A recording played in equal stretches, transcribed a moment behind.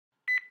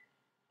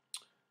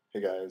Hey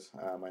guys,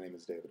 my name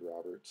is David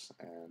Roberts,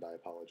 and I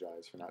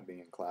apologize for not being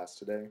in class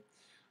today.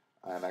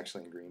 I'm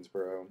actually in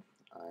Greensboro.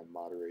 I'm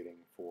moderating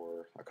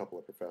for a couple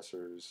of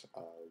professors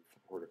of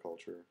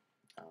horticulture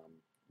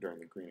during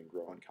the Green and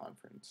Growing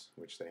Conference,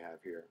 which they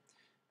have here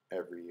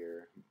every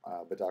year.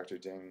 But Dr.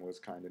 Ding was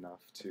kind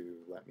enough to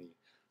let me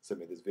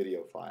submit this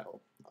video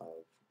file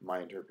of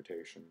my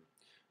interpretation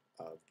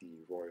of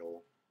the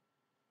Royal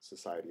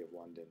Society of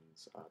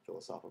London's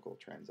Philosophical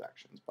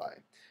Transactions by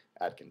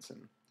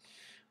Atkinson.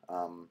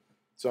 Um,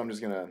 so I'm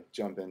just going to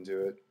jump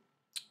into it.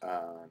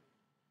 Uh,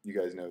 you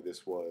guys know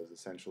this was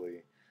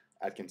essentially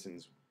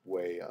Atkinson's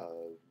way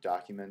of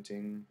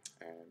documenting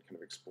and kind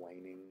of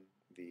explaining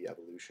the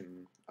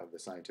evolution of the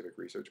scientific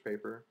research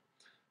paper.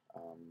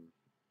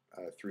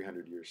 A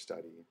 300-year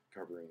study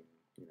covering,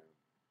 you know,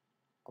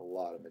 a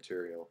lot of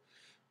material,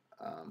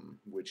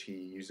 which he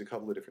used a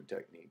couple of different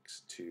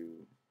techniques to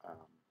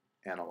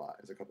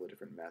analyze, a couple of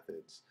different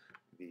methods,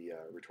 the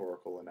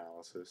rhetorical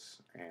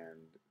analysis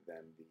and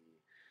then the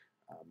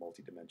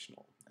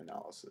multidimensional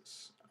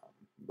analysis,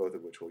 both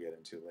of which we'll get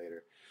into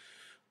later.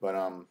 But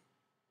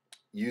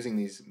using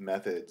these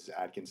methods,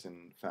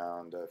 Atkinson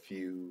found a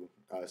few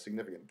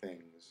significant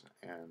things,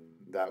 and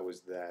that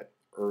was that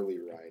early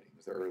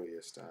writings, the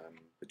earliest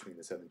between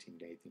the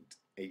 17th and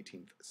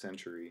 18th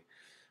century,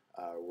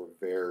 were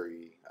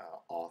very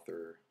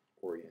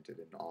author-oriented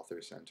and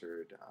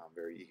author-centered,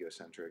 very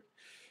egocentric.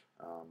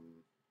 Um,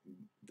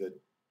 the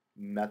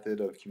method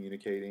of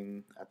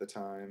communicating at the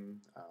time,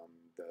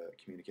 the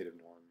communicative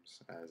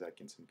norms, as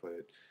Atkinson put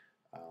it,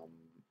 um,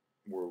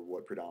 were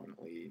what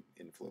predominantly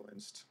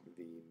influenced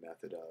the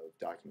method of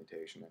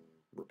documentation and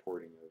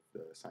reporting of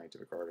the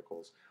scientific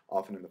articles,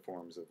 often in the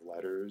forms of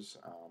letters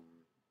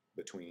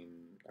between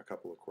a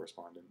couple of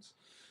correspondents.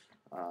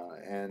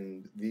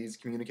 And these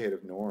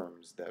communicative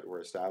norms that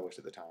were established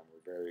at the time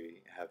were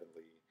very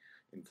heavily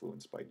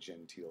influenced by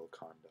genteel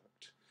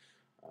conduct.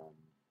 Um,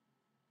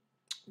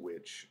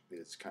 which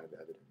is kind of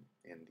evident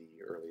in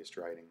the earliest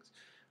writings.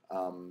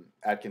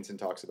 Atkinson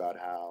talks about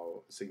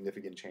how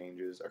significant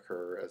changes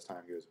occur as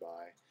time goes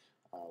by.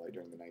 Like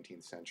during the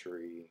 19th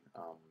century,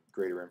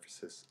 greater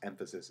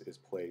emphasis is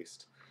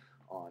placed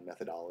on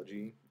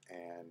methodology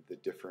and the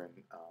different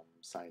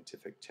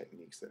scientific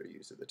techniques that are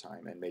used at the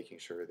time, and making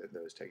sure that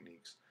those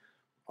techniques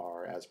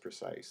are as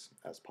precise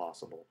as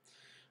possible.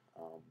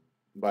 Um,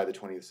 by the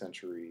 20th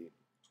century,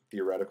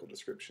 theoretical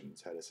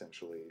descriptions had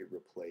essentially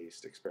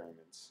replaced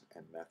experiments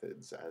and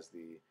methods as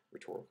the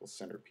rhetorical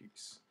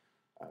centerpiece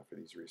for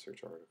these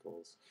research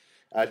articles.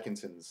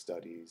 Atkinson's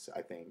studies,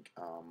 I think,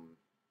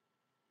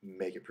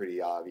 make it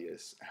pretty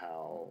obvious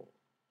how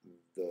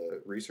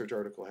the research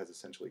article has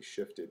essentially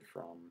shifted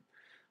from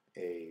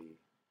a,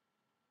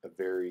 a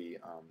very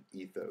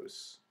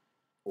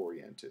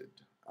ethos-oriented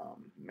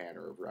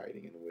manner of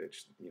writing, in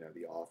which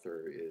the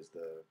author is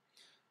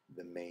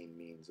the main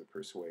means of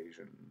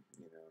persuasion.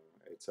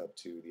 It's up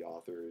to the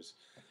author's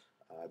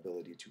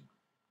ability to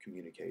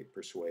communicate,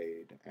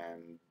 persuade,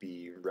 and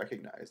be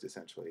recognized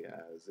essentially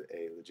as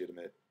a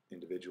legitimate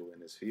individual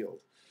in his field.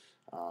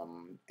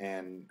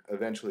 And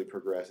eventually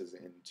progresses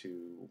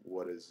into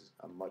what is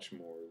a much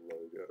more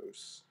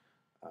logos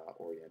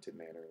oriented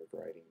manner of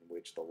writing, in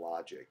which the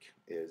logic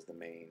is the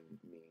main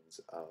means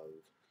of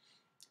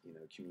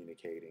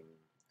communicating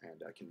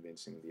and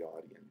convincing the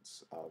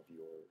audience of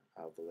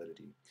your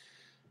validity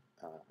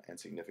and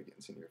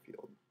significance in your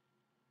field.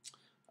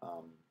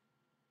 Um,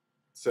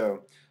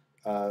 so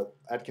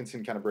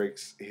Atkinson kind of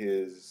breaks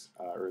his,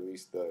 or at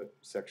least the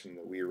section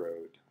that we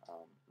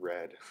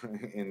read,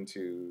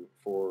 into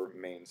four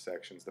main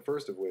sections. The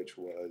first of which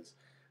was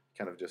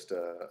kind of just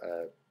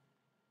a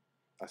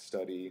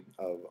study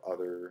of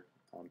other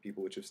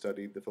people which have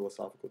studied the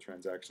philosophical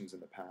transactions in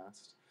the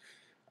past.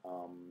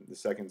 The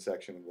second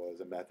section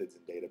was a methods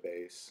and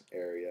database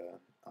area,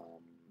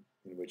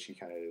 in which he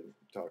kind of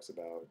talks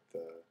about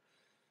the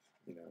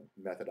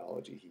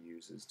methodology he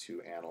uses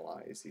to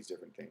analyze these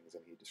different things,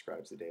 and he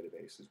describes the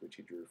databases which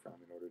he drew from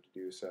in order to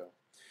do so.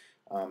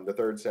 The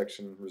third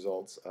section,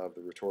 results of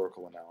the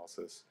rhetorical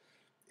analysis,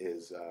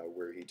 is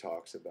where he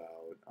talks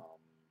about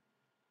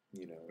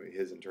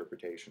his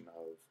interpretation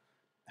of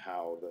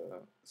how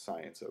the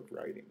science of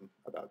writing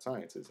about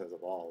sciences has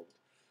evolved.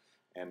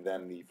 And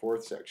then the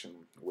fourth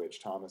section,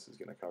 which Thomas is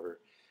going to cover,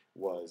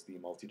 was the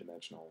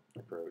multidimensional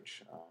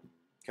approach,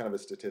 kind of a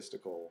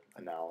statistical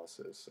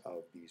analysis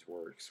of these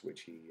works,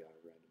 which he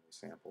randomly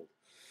sampled.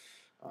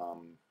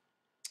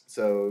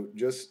 So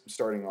just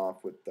starting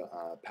off with the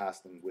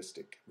past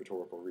linguistic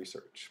rhetorical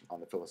research on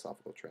the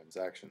philosophical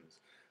transactions,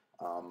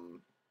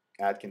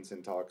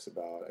 Atkinson talks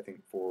about, I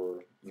think,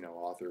 four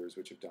authors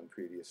which have done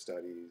previous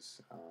studies.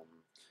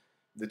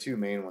 The two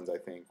main ones, I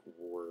think,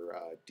 were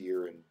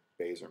Deer and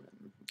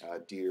Bazerman.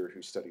 Deer,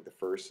 who studied the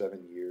first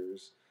 7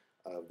 years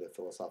of the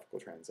philosophical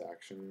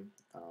transaction,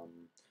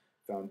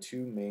 found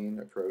two main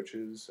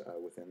approaches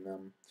within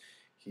them.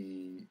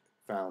 He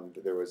found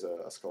that there was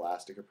a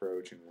scholastic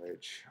approach, in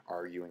which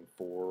arguing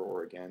for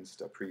or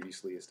against a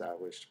previously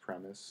established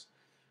premise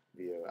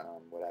via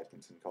what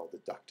Atkinson called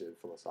deductive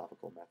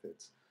philosophical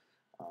methods.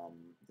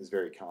 is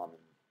very common.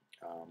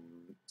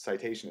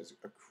 Citation is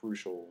a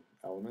crucial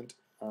element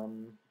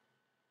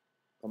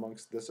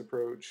amongst this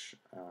approach,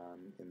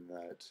 in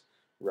that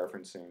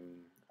referencing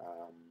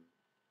um,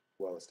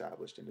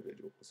 well-established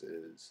individuals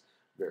is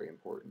very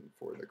important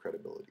for the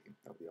credibility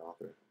of the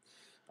author.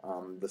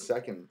 The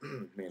second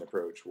main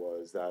approach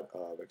was that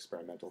of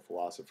experimental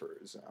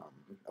philosophers,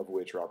 of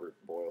which Robert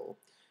Boyle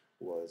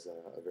was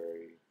a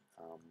very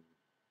um,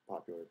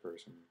 popular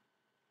person.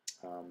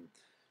 Um,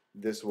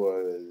 this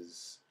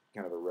was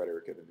kind of a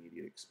rhetoric of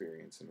immediate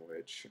experience in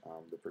which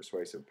the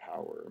persuasive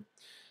power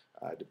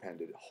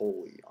depended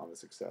wholly on the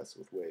success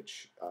with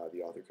which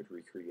the author could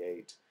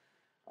recreate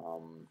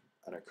um,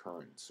 an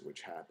occurrence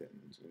which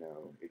happened. You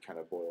know, it kind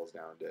of boils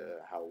down to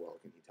how well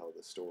can he tell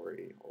the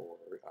story or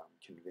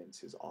convince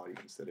his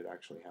audience that it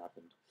actually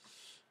happened.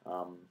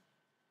 Um,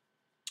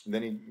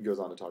 then he goes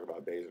on to talk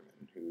about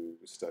Beserman, who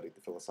studied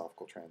the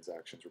philosophical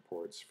transactions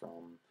reports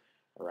from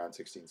around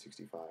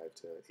 1665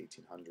 to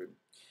 1800.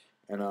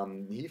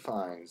 And he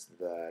finds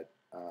that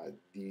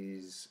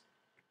these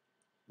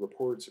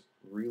reports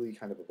really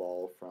kind of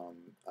evolve from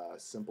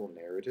simple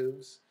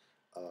narratives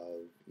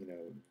of, you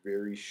know,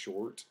 very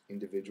short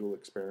individual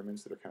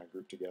experiments that are kind of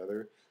grouped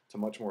together to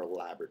much more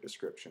elaborate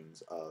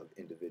descriptions of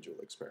individual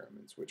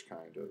experiments, which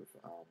kind of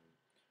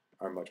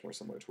are much more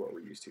similar to what we're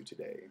used to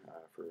today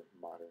for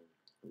modern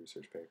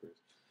research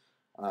papers.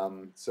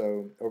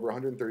 So over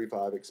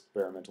 135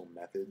 experimental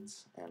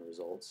methods and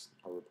results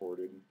are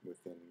reported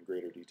within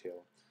greater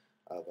detail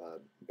of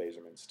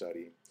Beserman's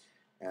study.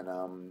 And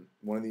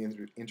one of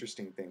the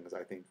interesting things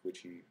I think which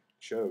he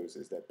shows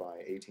is that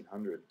by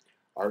 1800,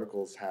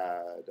 articles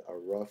had a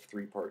rough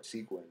three-part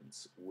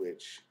sequence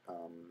which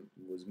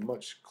was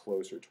much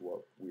closer to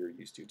what we're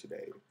used to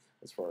today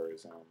as far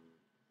as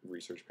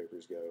research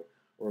papers go,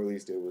 or at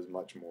least it was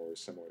much more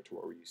similar to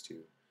what we're used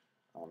to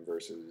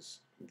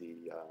versus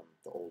the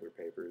older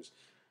papers.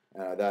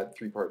 That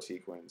three-part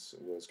sequence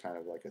was kind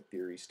of like a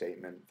theory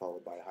statement,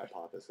 followed by a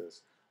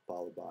hypothesis,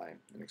 followed by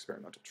an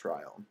experimental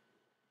trial.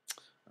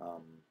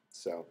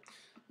 So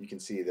you can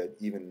see that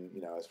even,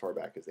 you know, as far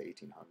back as the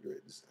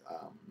 1800s,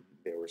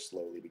 they were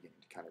slowly beginning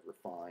to kind of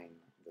refine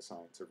the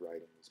science of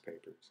writing these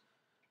papers.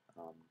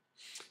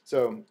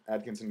 So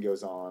Atkinson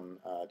goes on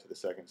to the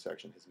second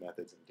section, his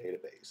methods and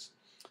database.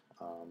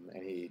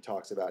 And he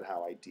talks about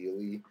how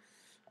ideally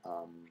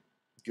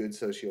good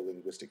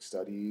sociolinguistic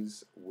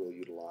studies will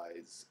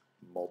utilize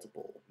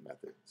multiple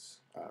methods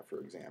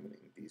for examining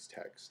these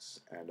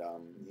texts. And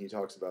he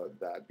talks about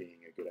that being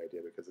a good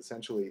idea because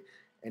essentially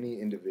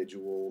any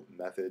individual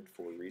method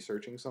for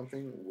researching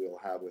something will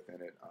have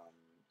within it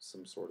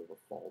some sort of a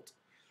fault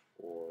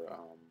or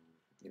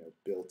you know,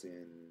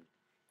 built-in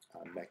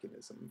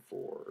mechanism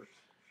for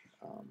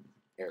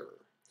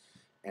error.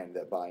 And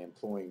that by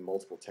employing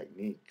multiple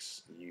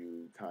techniques,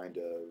 you kind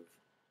of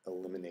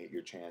eliminate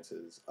your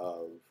chances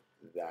of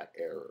that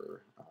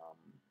error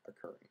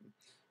occurring.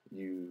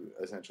 You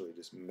essentially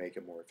just make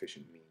a more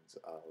efficient means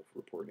of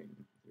reporting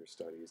your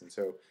studies. And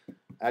so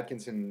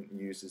Atkinson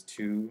uses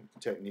two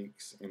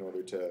techniques in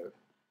order to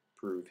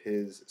prove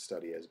his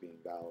study as being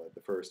valid,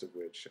 the first of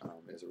which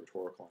is a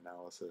rhetorical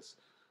analysis,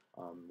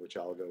 which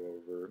I'll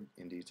go over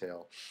in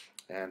detail.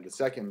 And the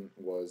second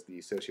was the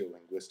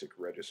sociolinguistic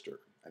register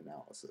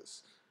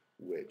analysis,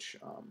 which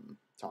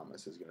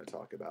Thomas is going to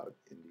talk about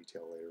in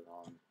detail later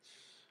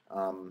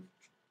on.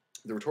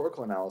 The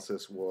rhetorical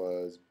analysis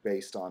was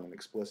based on an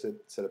explicit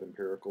set of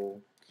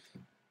empirical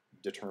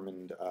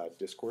determined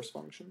discourse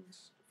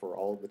functions for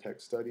all of the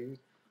text studies.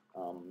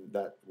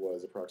 That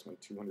was approximately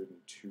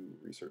 202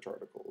 research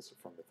articles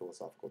from the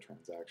philosophical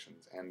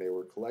transactions, and they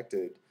were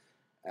collected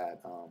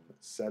at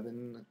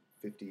 7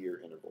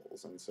 50-year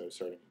intervals. And so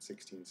starting in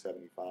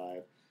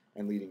 1675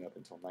 and leading up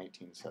until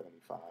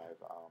 1975,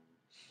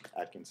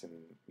 Atkinson,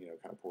 you know,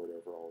 kind of pored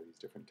over all these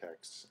different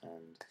texts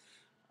and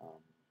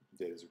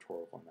did his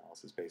rhetorical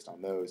analysis based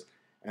on those.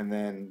 And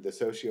then the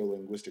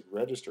sociolinguistic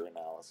register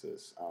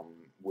analysis,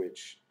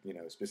 which, you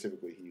know,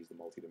 specifically he used the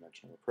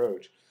multidimensional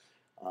approach.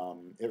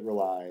 It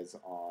relies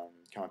on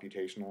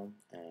computational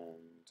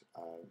and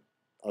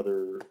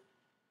other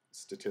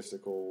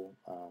statistical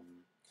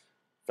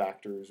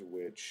factors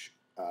which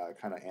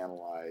kind of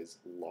analyze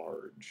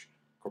large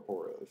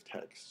corpora of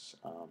texts.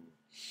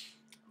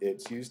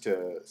 It's used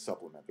to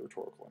supplement the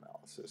rhetorical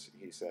analysis,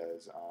 he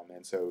says,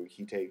 and so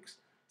he takes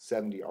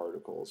 70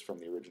 articles from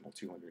the original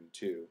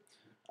 202,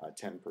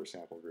 10 per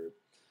sample group,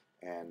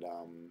 and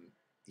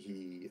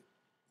he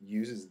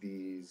uses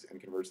these and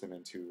converts them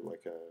into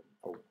like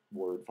a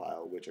Word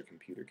file which a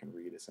computer can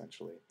read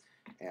essentially,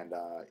 and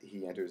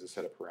he enters a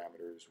set of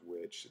parameters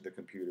which the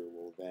computer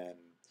will then,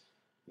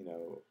 you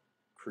know,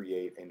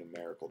 create a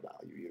numerical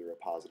value, either a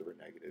positive or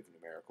negative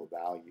numerical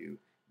value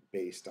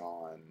based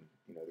on,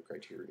 you know, the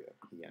criteria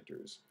he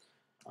enters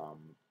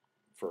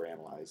for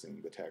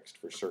analyzing the text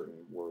for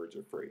certain words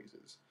or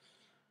phrases.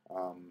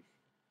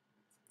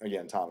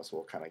 Again, Thomas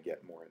will kind of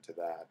get more into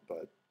that,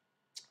 but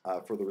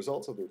for the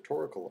results of the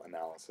rhetorical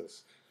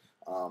analysis,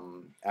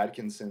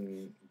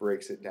 Atkinson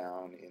breaks it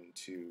down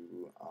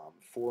into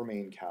 4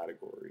 main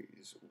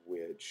categories,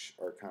 which which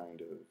are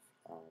kind of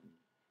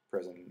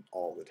present in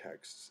all the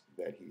texts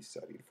that he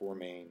studied. Four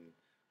main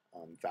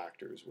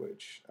factors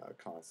which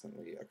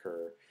constantly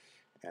occur,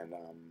 and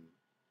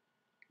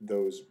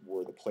those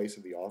were the place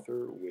of the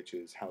author, which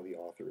is how the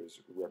author is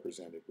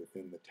represented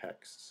within the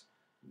texts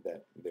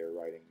that they're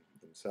writing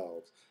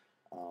themselves.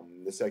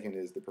 The second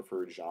is the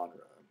preferred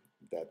genre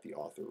that the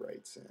author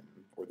writes in,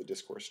 or the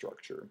discourse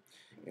structure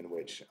in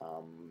which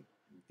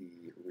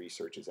the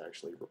research is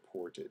actually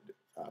reported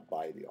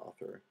by the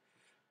author.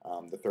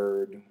 The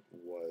third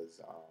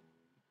was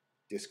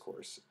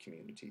discourse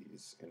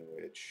communities, in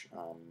which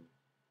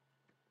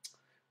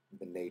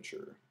the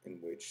nature in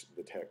which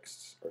the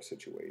texts are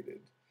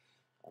situated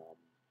um,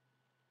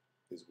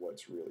 is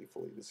what's really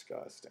fully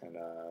discussed. And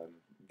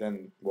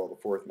then, well,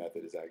 the fourth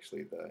method is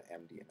actually the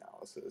MD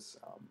analysis,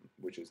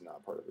 which is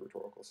not part of the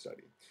rhetorical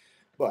study.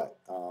 But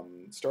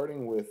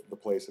starting with the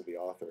place of the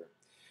author,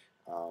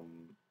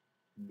 um,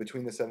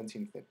 between the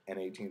 17th and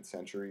 18th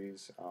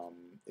centuries,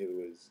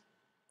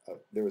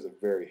 there was a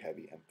very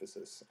heavy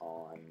emphasis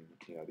on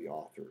the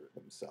author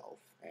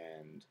themselves,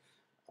 and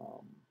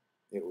um,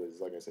 it was,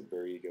 like I said,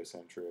 very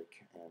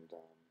egocentric, and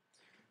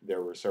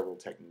there were several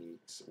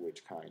techniques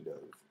which kind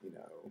of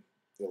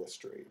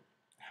illustrate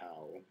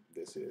how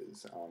this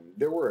is.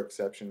 There were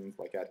exceptions,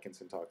 like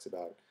Atkinson talks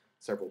about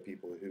several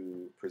people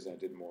who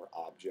presented more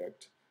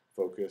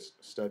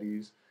object-focused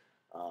studies,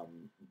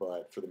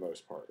 but for the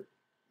most part,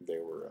 they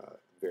were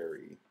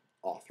very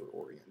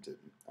author-oriented.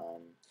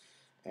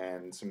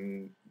 And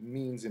some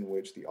means in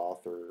which the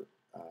author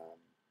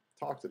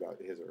talked about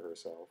his or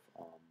herself.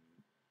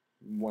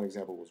 One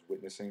example was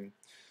witnessing,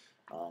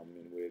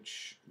 in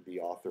which the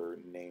author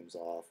names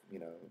off,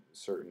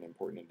 certain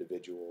important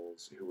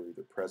individuals who were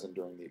either present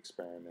during the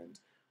experiment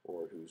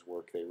or whose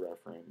work they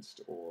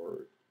referenced,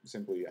 or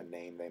simply a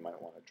name they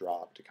might want to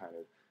drop to kind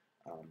of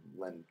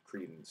lend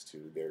credence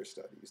to their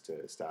studies, to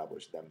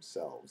establish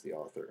themselves, the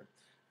author,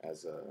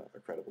 as a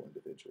credible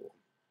individual.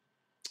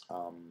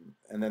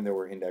 And then there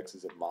were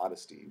indexes of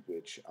modesty,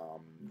 which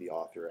the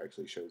author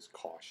actually shows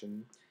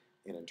caution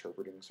in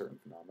interpreting certain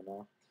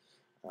phenomena.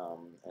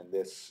 And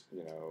this,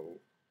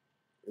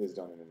 is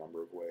done in a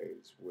number of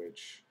ways,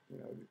 which,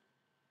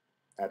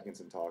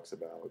 Atkinson talks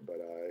about, but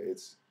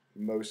it's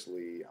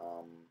mostly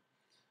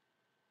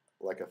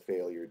like a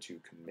failure to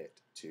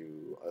commit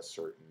to a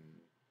certain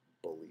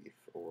belief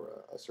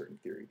or a certain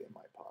theory they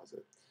might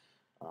posit.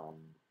 Um,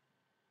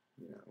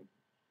 you know,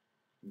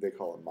 they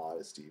call it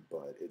modesty,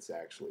 but it's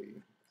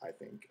actually, I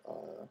think,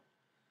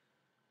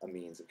 a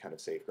means of kind of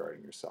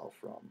safeguarding yourself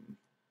from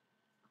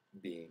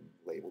being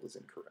labeled as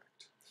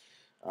incorrect.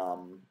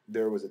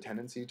 There was a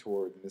tendency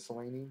toward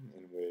miscellany,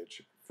 in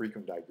which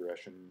frequent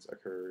digressions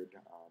occurred,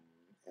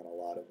 and a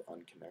lot of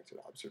unconnected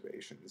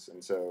observations.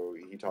 And so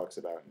he talks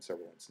about in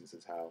several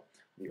instances how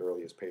the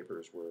earliest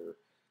papers were,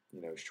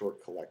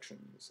 short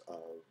collections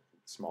of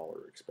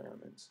smaller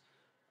experiments.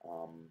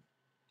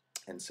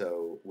 And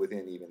so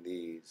within even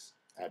these,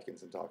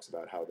 Atkinson talks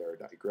about how there are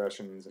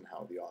digressions and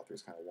how the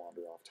authors kind of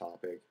wander off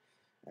topic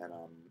and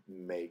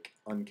make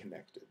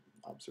unconnected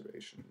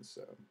observations.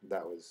 So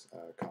that was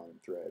a common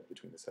thread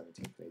between the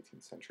 17th and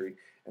 18th century.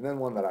 And then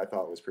one that I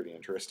thought was pretty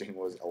interesting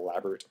was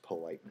elaborate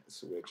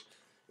politeness, which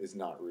is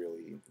not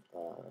really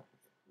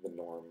the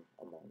norm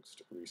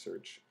amongst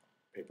research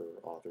paper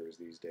authors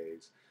these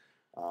days.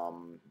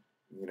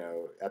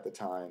 At the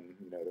time,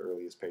 the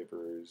earliest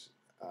papers,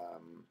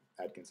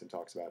 Atkinson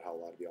talks about how a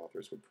lot of the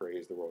authors would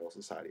praise the Royal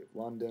Society of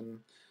London,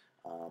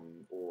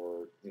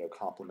 or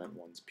compliment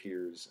one's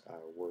peers'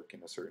 work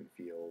in a certain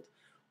field,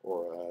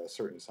 or a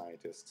certain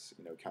scientist's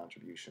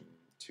contribution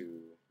to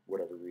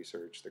whatever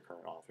research the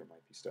current author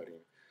might be studying.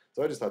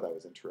 So I just thought that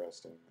was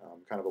interesting,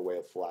 kind of a way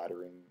of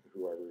flattering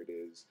whoever it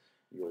is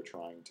you're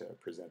trying to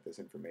present this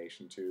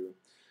information to.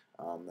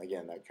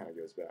 Again, that kind of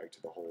goes back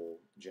to the whole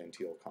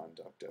genteel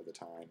conduct of the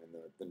time and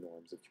the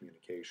norms of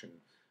communication.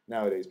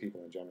 Nowadays,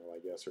 people in general, I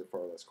guess, are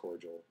far less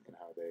cordial in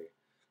how they,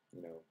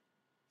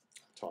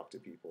 talk to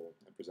people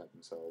and present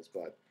themselves.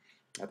 But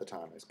at the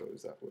time, I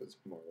suppose that was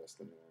more or less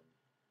the norm.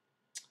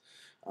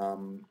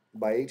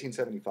 By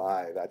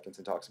 1875,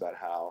 Atkinson talks about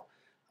how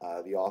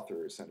the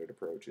author-centered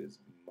approach is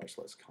much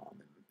less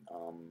common.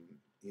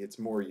 It's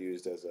more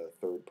used as a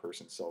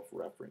third-person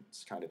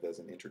self-reference, kind of as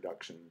an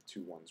introduction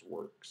to one's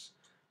works.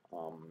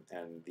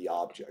 And the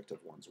object of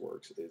one's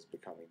works is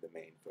becoming the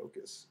main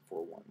focus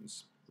for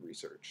one's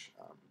research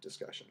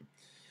discussion.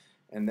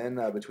 And then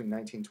between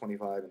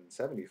 1925 and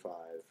 75,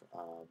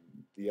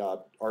 the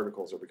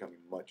articles are becoming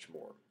much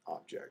more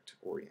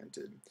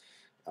object-oriented,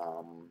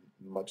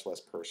 much less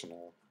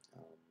personal.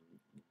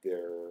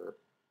 There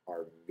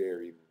are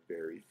very,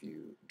 very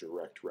few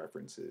direct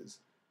references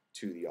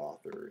to the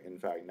author. In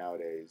fact,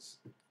 nowadays,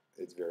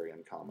 it's very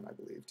uncommon, I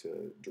believe,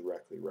 to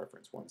directly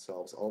reference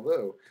oneself.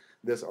 Although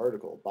this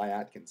article by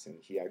Atkinson,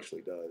 he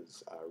actually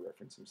does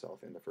reference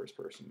himself in the first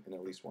person in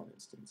at least one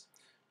instance,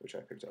 which I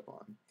picked up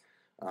on.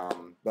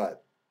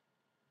 But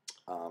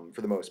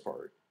for the most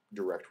part,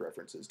 direct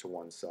references to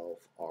oneself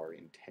are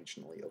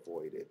intentionally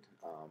avoided.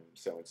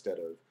 So instead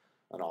of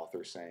an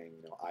author saying,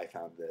 I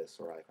found this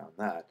or I found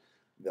that.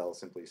 They'll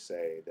simply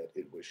say that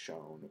it was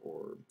shown,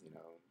 or,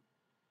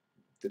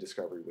 the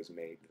discovery was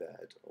made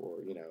that, or,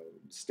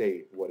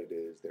 state what it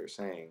is they're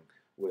saying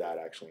without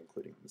actually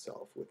including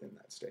themselves within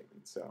that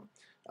statement. So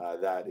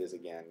that is,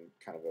 again,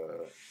 kind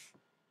of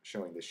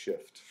showing the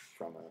shift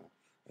from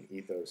an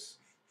ethos,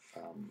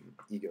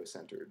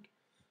 ego-centered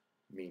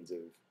means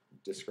of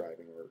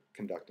describing or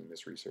conducting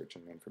this research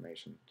and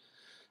information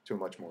to a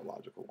much more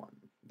logical one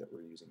that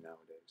we're using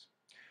nowadays.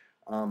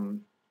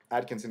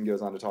 Atkinson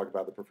goes on to talk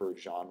about the preferred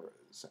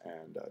genres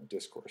and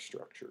discourse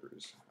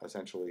structures,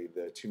 essentially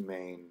the two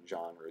main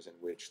genres in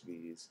which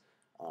these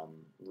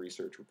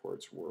research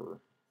reports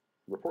were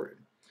reported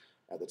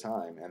at the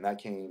time, and that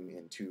came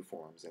in two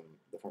forms, in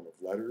the form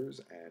of letters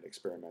and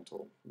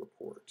experimental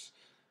reports.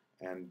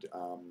 And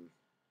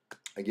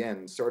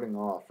again, starting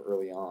off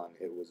early on,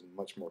 it was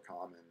much more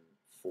common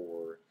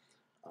for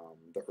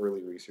the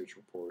early research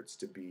reports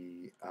to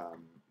be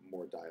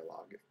more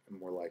dialogue,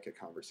 more like a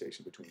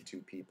conversation between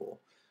two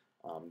people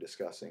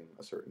discussing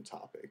a certain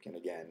topic. And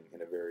again,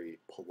 in a very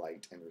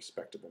polite and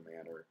respectable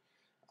manner,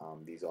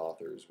 these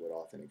authors would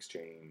often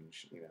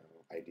exchange,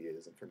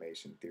 ideas,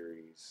 information,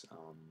 theories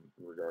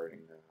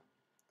regarding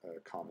a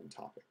common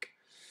topic.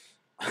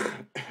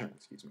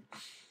 Excuse me.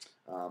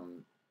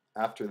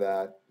 After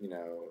that,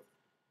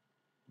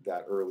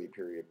 that early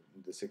period,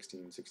 the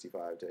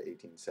 1665 to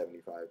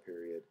 1875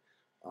 period,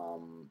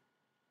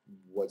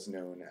 what's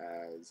known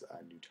as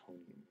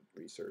Newtonian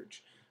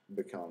research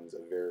becomes a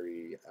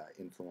very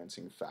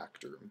influencing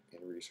factor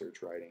in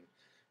research writing.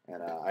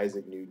 And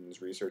Isaac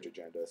Newton's research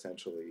agenda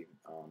essentially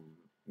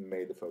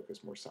made the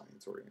focus more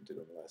science-oriented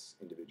and less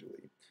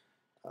individually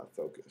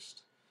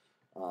focused.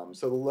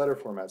 So the letter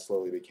format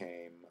slowly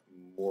became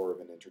more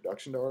of an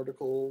introduction to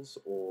articles,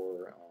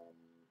 or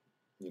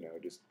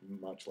just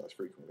much less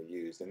frequently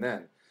used. And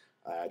then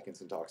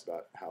Atkinson talks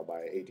about how by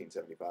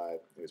 1875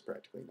 it was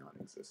practically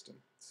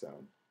non-existent.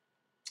 So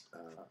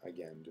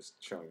again, just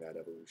showing that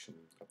evolution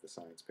of the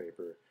science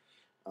paper.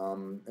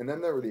 And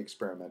then there were the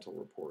experimental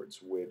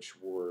reports, which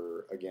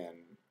were,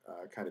 again,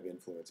 kind of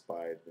influenced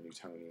by the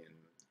Newtonian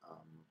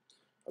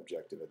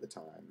objective at the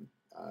time.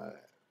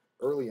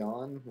 Early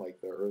on, like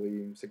the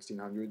early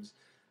 1600s,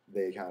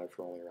 they accounted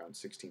for only around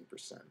 16%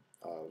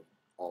 of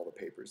all the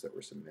papers that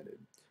were submitted.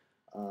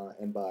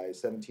 And by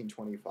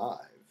 1725,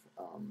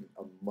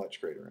 a much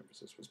greater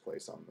emphasis was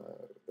placed on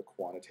the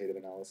quantitative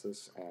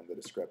analysis and the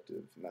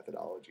descriptive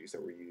methodologies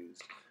that were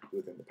used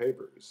within the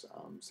papers.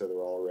 So they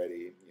were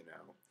already,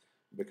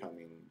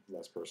 becoming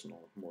less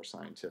personal, more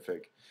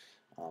scientific.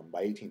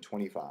 By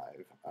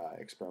 1825,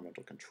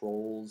 experimental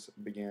controls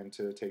began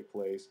to take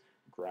place,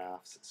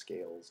 graphs,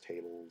 scales,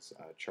 tables,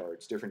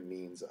 charts, different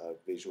means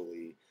of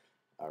visually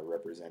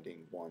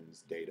representing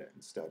one's data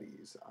and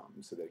studies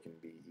so that it can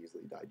be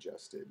easily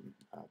digested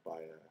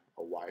by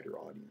a wider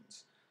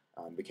audience,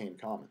 became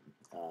common,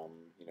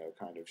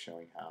 kind of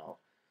showing how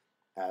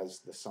as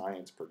the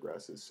science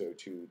progresses, so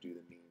too do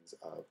the means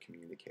of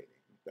communicating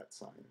that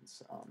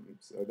science.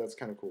 So that's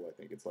kind of cool, I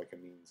think. It's like a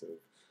means of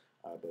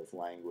both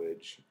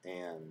language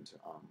and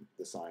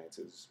the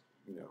sciences,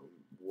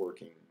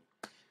 working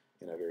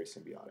in a very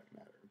symbiotic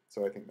manner.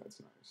 So I think that's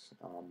nice.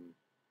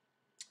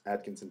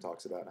 Atkinson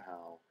talks about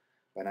how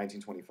by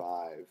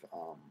 1925,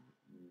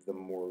 the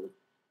more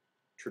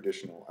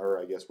traditional, or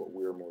I guess what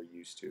we're more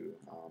used to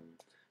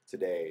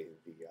today,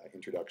 the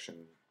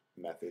introduction,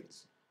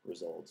 methods,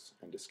 results,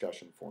 and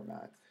discussion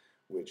format,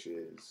 which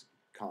is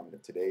common to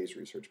today's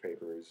research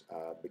papers,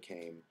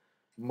 became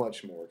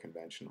much more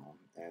conventional.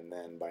 And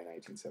then by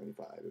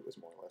 1975, it was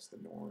more or less the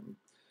norm.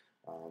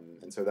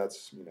 And so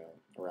that's,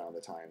 around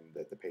the time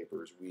that the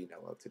papers we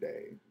know of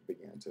today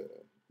began to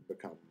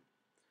become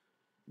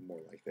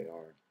more like they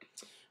are.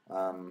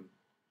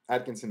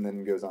 Atkinson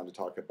then goes on to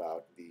talk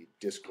about the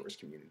discourse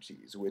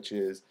communities, which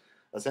is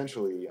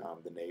essentially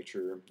the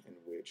nature in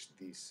which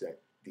these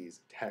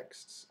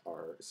texts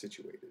are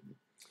situated.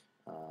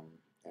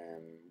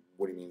 And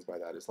what he means by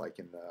that is, like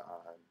in the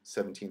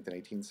 17th and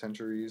 18th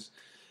centuries,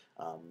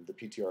 the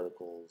PT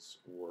articles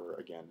were,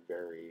 again,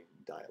 very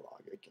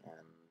dialogic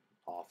and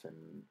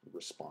often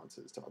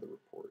responses to other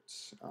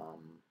reports.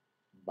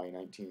 By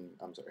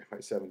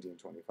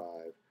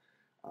 1725,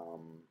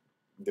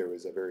 there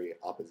was a very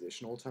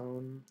oppositional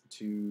tone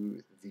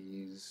to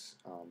these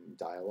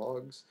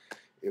dialogues.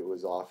 It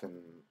was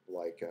often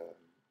like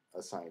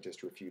a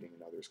scientist refuting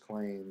another's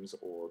claims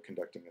or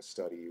conducting a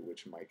study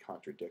which might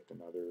contradict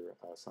another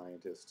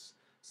scientist's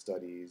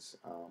studies.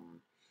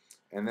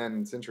 And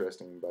then it's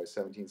interesting, by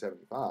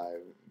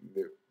 1775,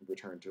 it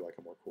returned to like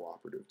a more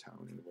cooperative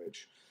tone in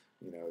which,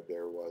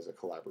 there was a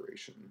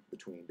collaboration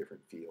between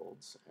different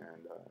fields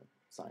and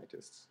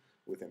scientists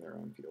within their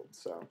own fields.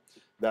 So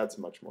that's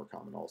much more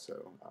common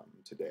also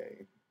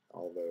today,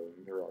 although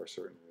there are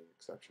certainly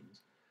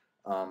exceptions.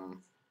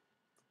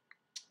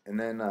 And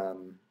then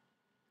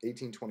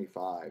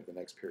 1825, the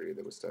next period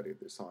that was studied,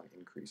 they saw an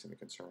increase in the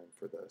concern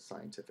for the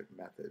scientific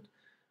method.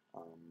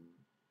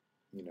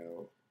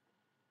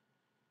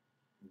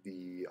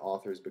 The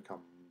authors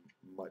become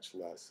much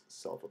less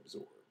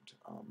self-absorbed.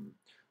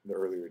 The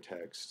earlier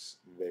texts,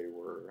 they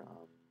were,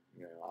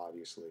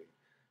 obviously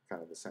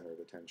kind of the center of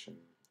attention,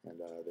 and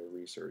their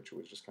research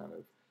was just kind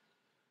of,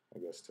 I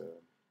guess, to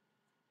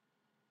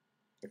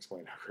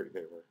explain how great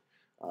they were.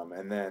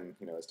 And then,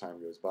 as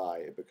time goes by,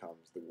 it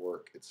becomes the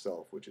work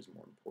itself which is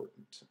more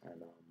important,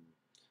 and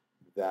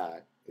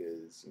that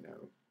is,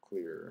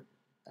 clear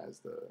as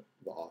the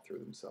author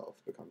themselves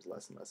becomes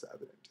less and less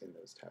evident in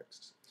those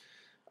texts.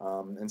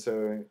 And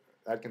so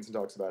Atkinson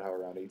talks about how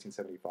around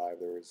 1875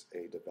 there was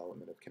a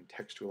development of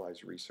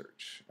contextualized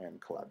research and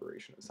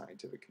collaboration of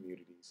scientific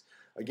communities,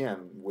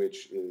 again,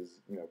 which is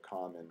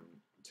common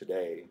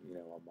today,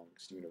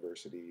 amongst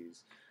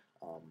universities,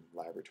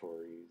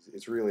 laboratories.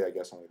 It's really, I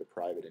guess, only the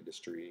private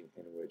industry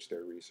in which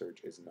their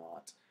research is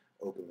not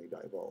openly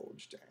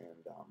divulged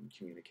and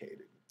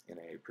communicated in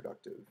a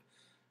productive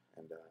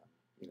and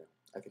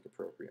I think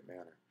appropriate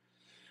manner.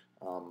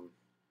 Um,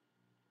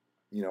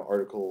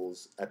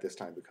 Articles at this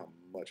time become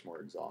much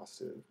more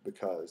exhaustive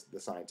because the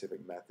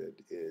scientific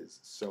method is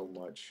so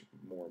much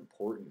more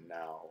important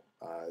now.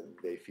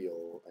 They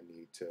feel a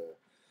need to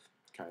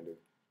kind of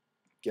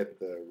get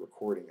the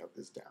recording of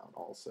this down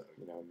also,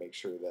 make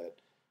sure that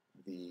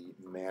the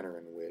manner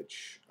in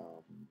which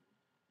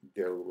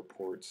their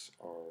reports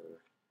are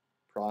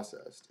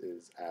processed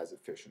is as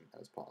efficient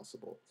as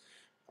possible.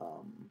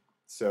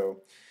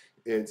 So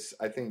it's,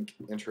 I think,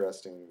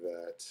 interesting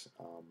that,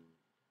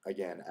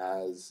 again,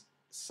 as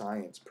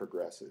science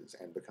progresses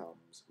and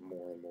becomes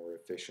more and more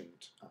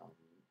efficient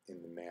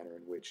in the manner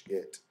in which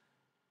it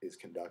is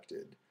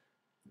conducted,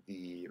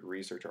 the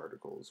research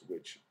articles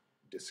which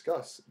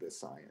discuss this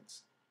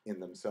science in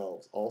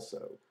themselves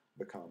also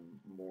become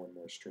more and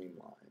more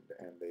streamlined,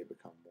 and they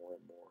become more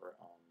and more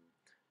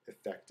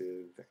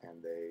effective,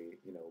 and they,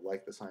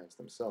 like the science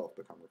themselves,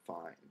 become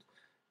refined,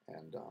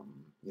 and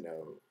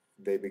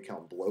they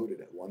become bloated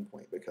at one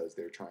point because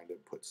they're trying to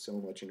put so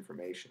much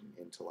information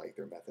into like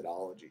their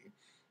methodology.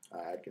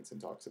 Atkinson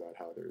talks about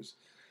how there's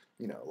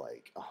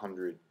like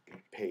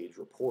 100-page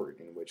report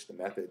in which the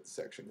methods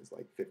section is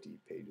like 50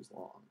 pages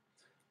long.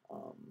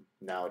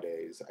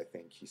 Nowadays, I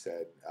think he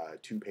said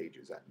 2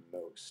 pages at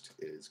most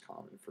is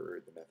common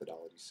for the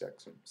methodology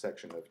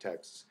section of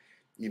texts,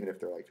 even if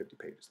they're like 50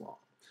 pages long.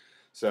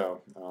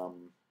 So,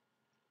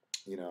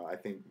 I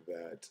think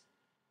that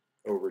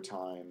over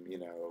time,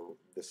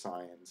 the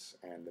science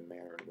and the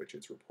manner in which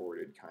it's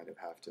reported kind of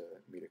have to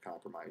meet a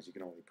compromise. You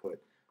can only put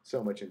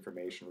so much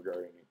information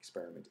regarding an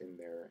experiment in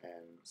there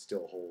and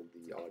still hold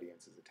the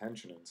audience's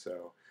attention. And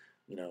so,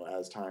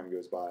 as time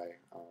goes by,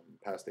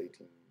 past the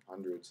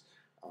 1800s,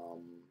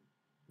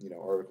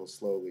 articles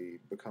slowly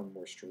become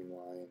more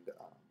streamlined.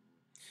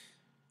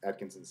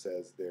 Atkinson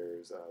says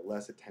there's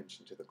less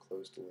attention to the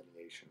close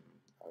delineation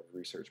of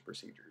research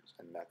procedures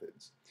and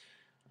methods.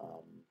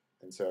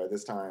 And so at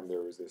this time,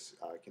 there was this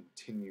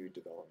continued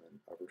development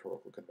of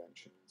rhetorical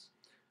conventions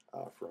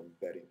for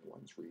embedding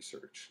one's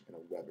research in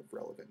a web of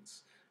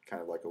relevance,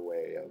 kind of like a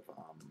way of,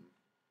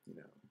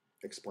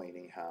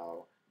 explaining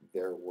how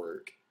their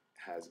work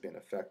has been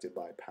affected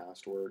by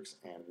past works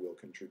and will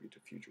contribute to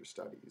future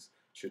studies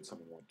should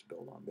someone want to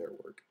build on their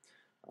work.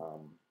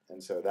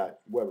 And so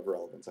that web of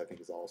relevance, I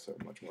think, is also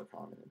much more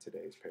common in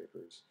today's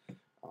papers,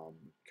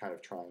 kind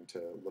of trying to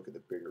look at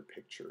the bigger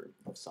picture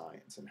of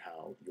science and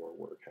how your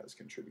work has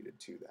contributed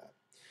to that.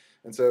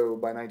 And so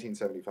by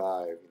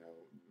 1975,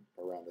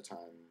 around the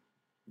time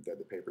that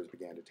the papers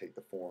began to take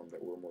the form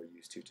that we're more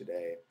used to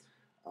today,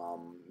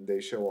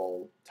 they show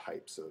all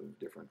types of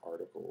different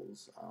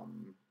articles,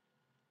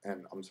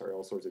 and I'm sorry,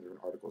 all sorts of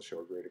different articles show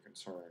a greater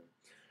concern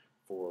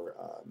for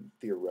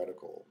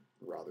theoretical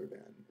rather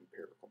than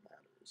empirical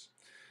matters.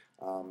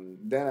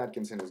 Then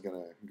Atkinson is going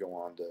to go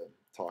on to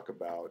talk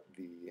about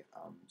the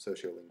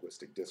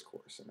sociolinguistic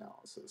discourse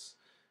analysis,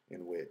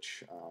 in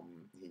which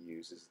he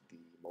uses the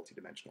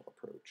multidimensional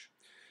approach.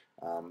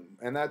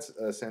 And that's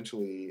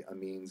essentially a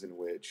means in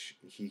which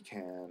he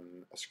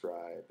can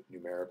ascribe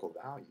numerical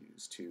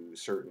values to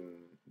certain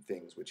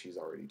things which he's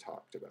already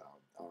talked about.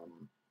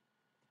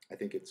 I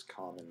think it's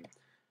common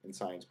in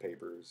science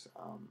papers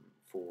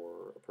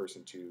for a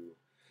person to,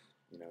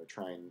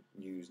 try and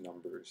use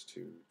numbers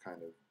to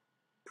kind of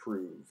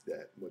prove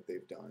that what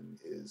they've done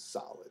is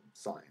solid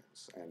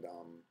science. And,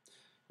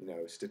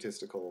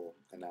 statistical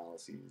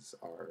analyses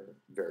are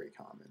very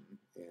common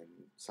in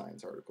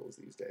science articles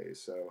these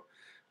days. So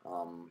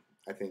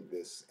I think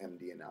this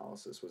MD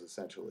analysis was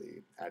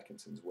essentially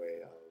Atkinson's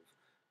way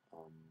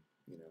of,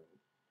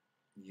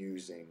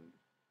 using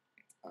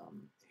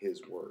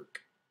his work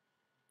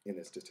in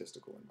a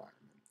statistical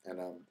environment. And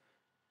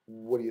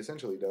what he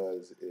essentially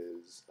does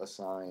is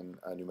assign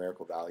a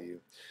numerical value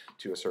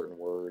to a certain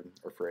word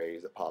or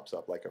phrase that pops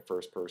up, like a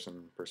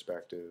first-person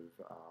perspective,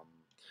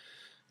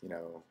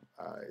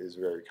 is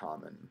very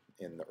common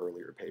in the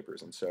earlier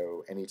papers. And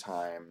so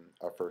anytime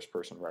a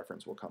first-person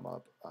reference will come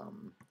up,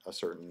 a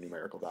certain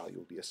numerical value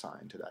will be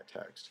assigned to that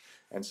text.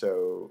 And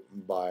so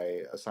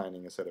by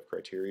assigning a set of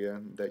criteria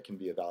that can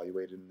be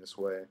evaluated in this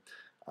way,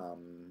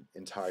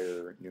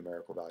 entire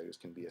numerical values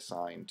can be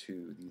assigned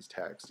to these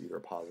texts, either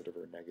a positive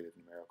or a negative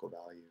numerical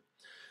value.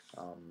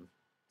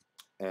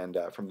 And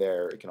from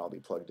there, it can all be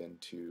plugged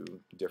into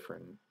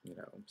different,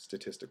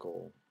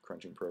 statistical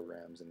crunching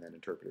programs and then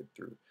interpreted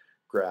through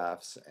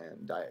graphs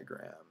and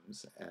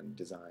diagrams and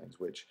designs,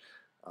 which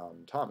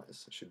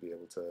Thomas should be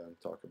able to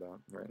talk about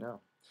right now.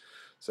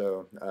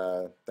 So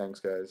thanks,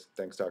 guys.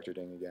 Thanks, Dr.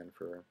 Ding, again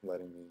for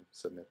letting me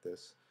submit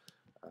this.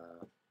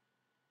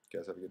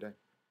 Guys, have a good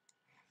day.